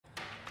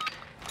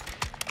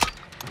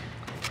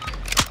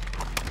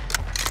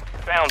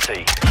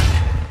Bounty.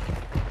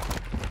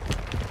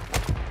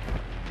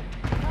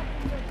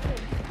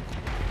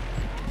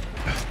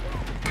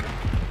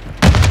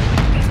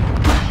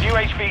 New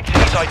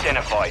HVTs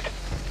identified.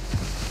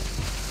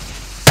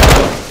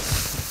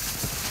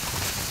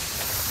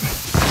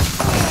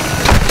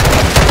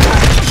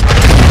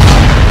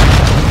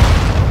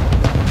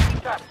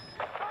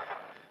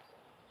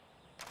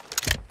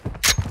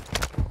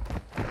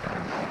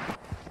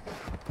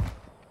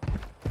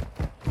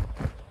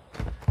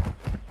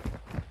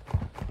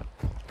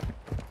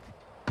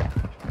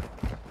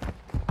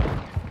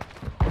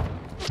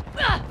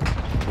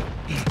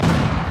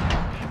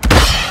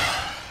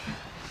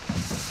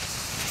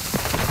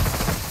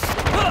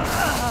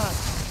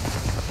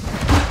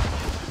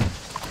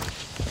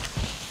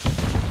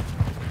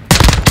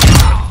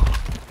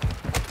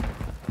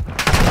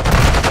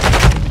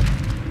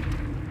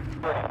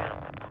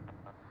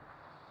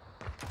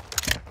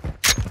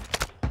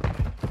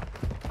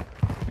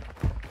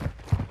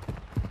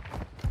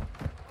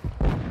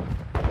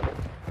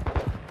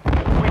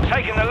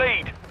 Taking the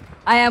lead.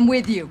 I am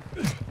with you.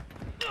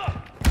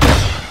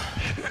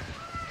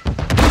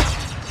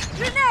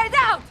 Grenade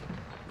out!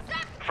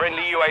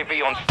 Friendly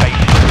UAV on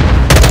station.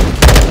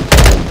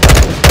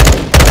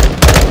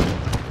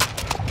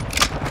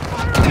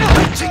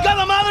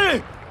 ¡Chingada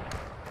madre!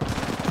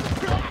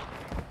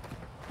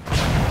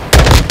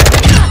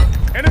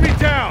 Enemy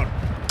down!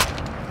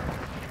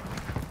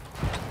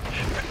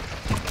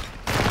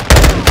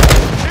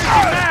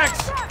 Chasing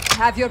Max!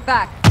 Have your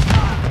back.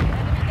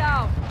 Enemy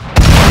down.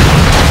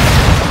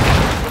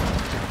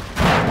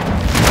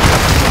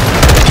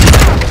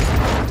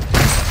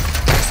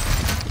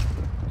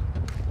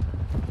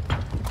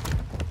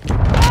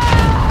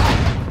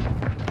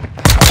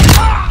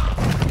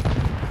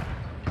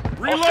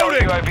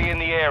 Reloading! UAV in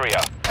the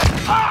area.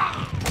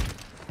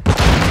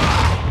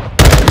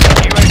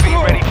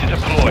 UAV ready to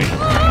deploy.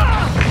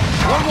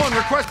 1-1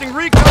 requesting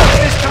recon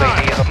this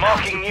time. UAV is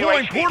marking new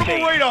Deploying HVT.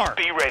 portable radar.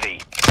 Be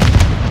ready.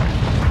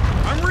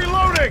 I'm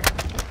reloading.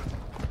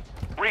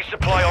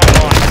 Resupply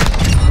online.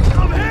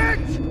 I'm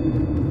hit!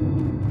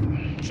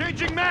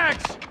 Changing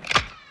max.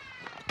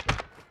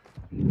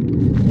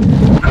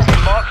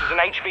 Marked as an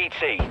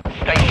HVT.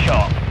 Stay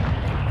sharp.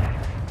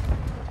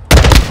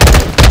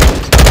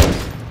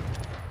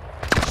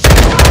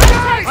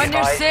 On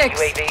your six.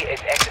 UAV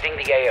is exiting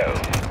the AO.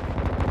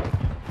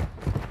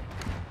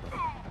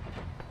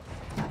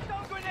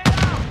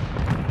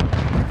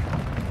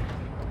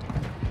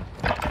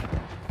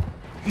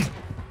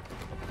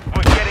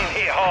 We're getting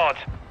hit hard.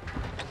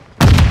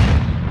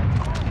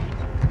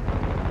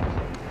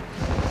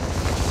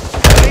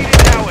 Leading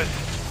towers.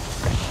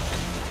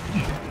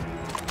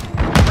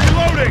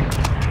 Reloading.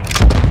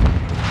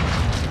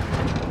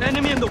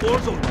 Enemy in the war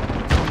zone.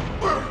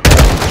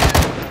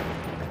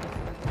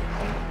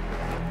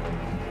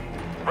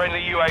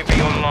 Friendly UAV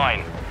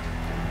online.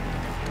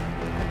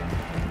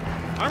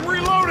 I'm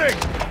reloading.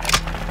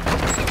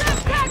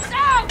 Snapbacks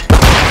out!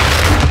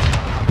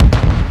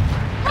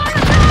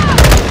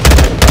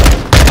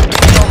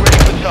 Not ready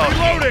for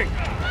tasking. Reloading.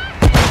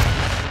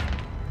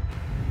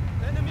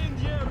 Enemy in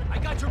the air. I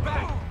got your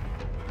back.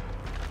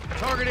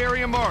 Target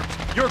area marked.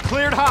 You're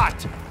cleared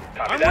hot.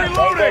 Copy I'm that.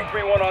 reloading.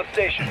 1-3-1 on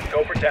station.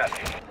 Go for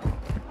tasking.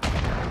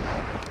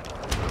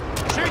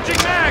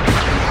 Changing max.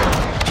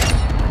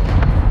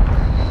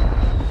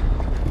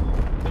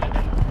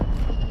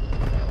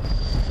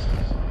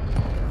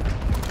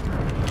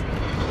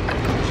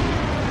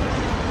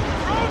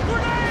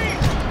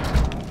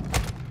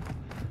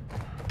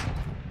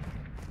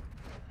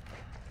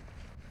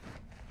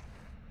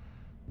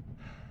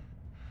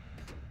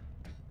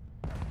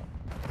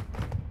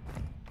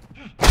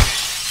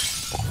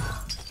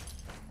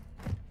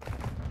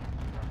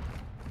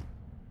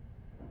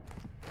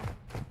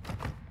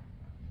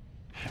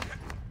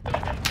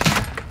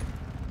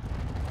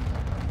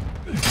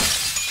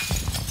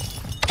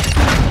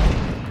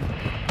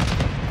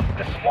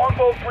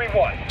 Longbow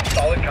 3-1.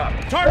 Solid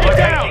copy. Target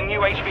down. New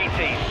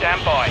HVT.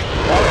 Stand by.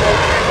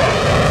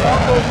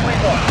 Longbow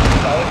 3-1.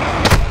 Solid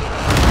copy.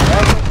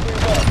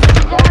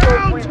 Longbow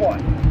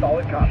 3-1.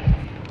 Solid copy.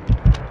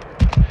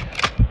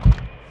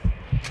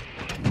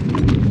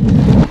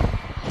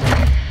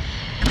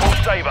 Full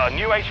saver.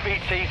 New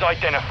HVTs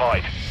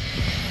identified.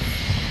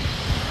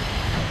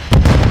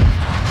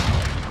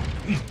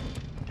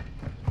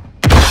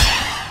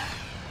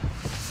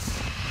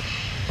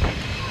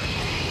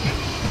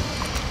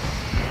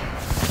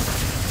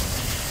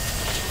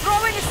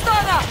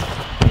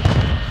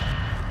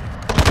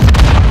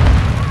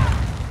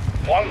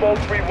 Longbow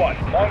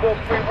 3-1. Longbow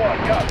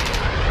 3-1. Copy.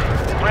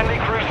 Friendly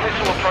cruise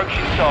missile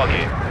approaching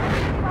target.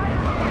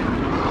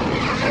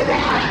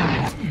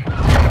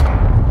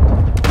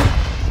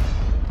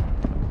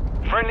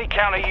 Friendly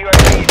counter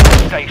UAV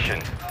on station.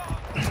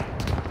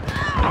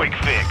 Quick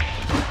fix.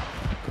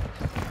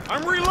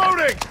 I'm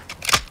reloading.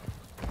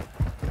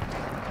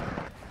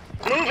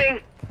 Moving.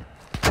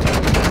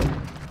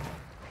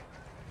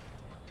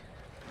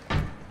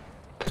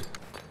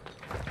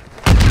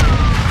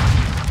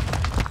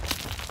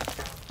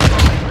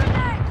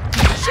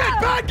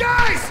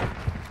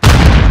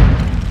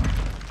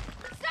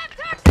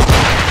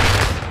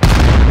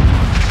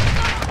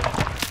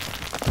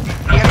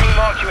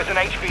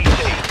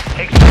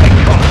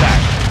 Expect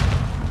contact.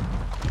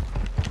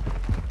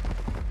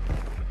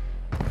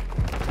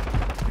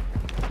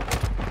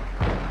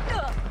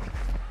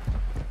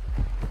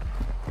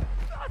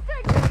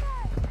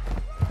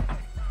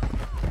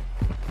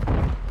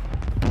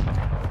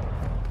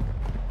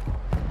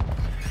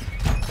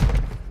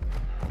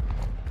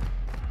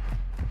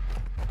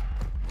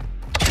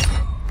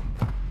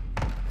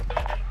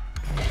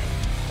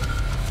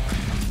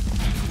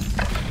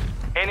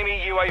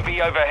 Enemy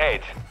UAV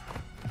overhead.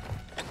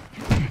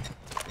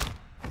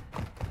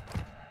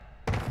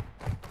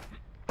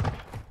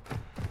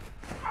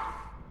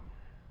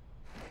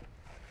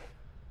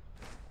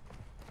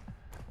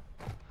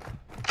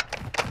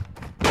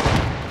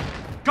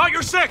 Got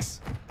your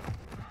 6!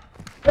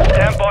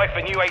 Stand by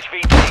for new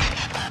HVT.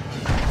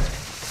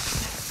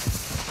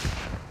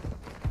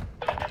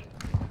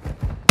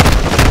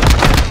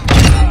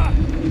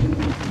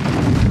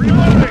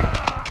 Reloading!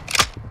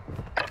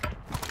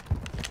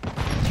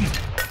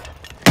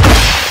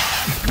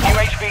 New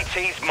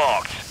HVT's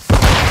marked.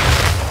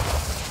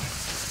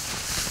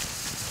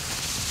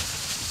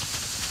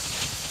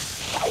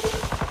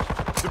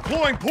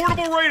 Deploying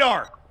portable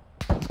radar!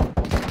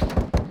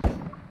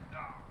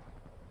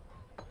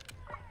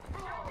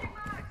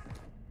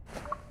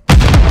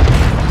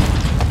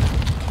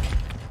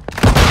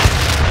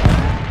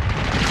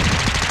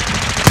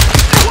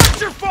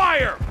 Watch your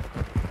fire!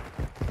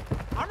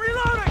 I'm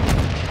reloading!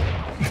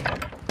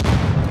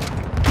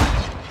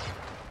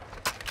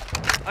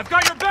 I've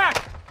got your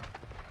back!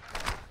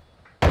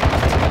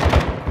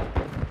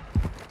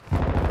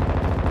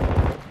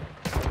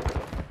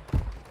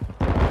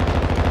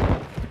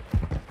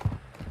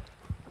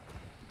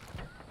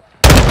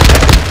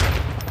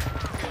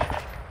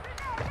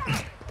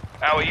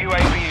 Our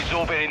UAV is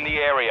orbiting the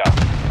area.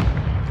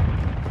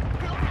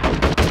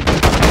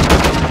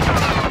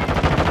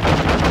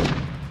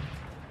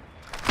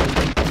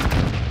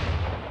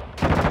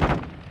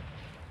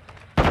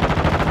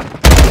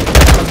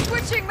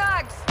 Switching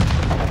mags!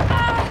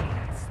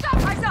 Stop!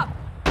 Eyes up!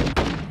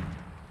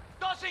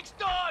 Nothing's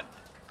done!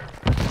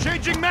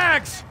 Changing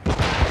mags!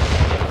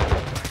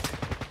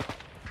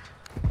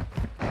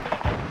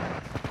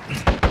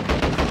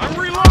 I'm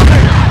reloading!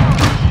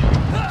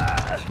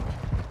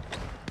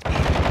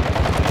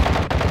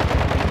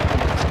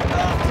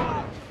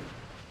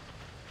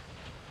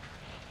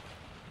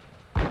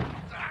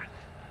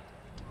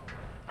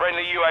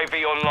 Friendly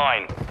UAV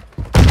online.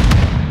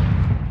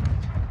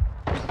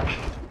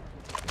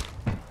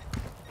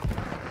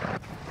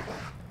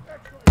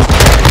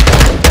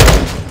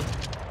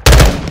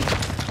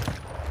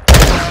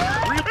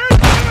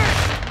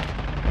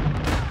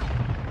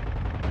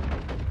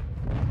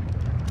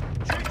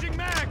 Changing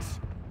mags!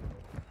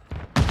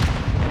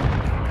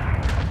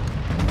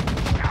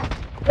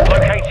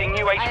 Locating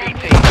new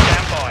HVT.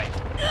 Stand by.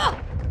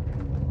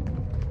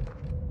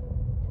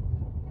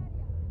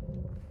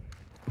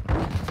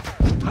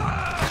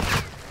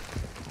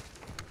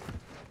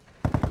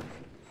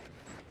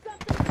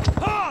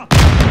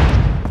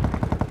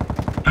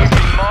 You've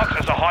been marked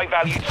as a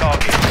high-value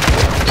target.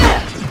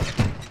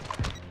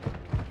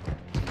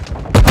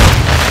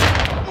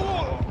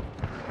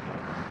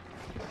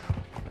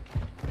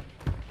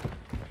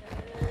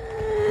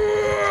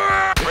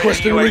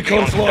 Requesting Friendly recon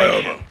UAV on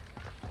flyover. station.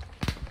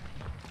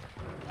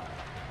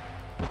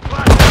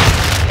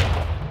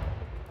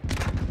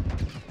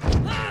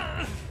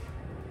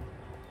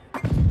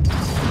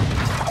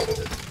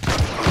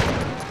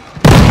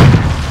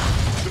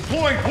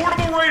 Deploying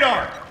portable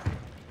radar!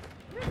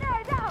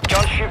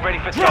 Gunship ready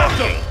for Drop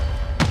them!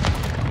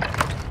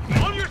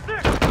 tasking. On your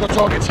 6! Got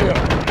targets here.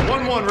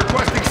 1-1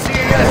 requesting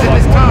CAS at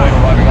this time.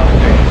 Arriving on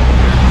station.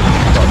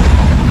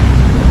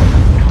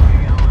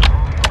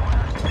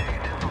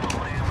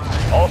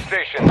 All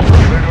stations,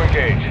 clear to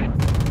engage.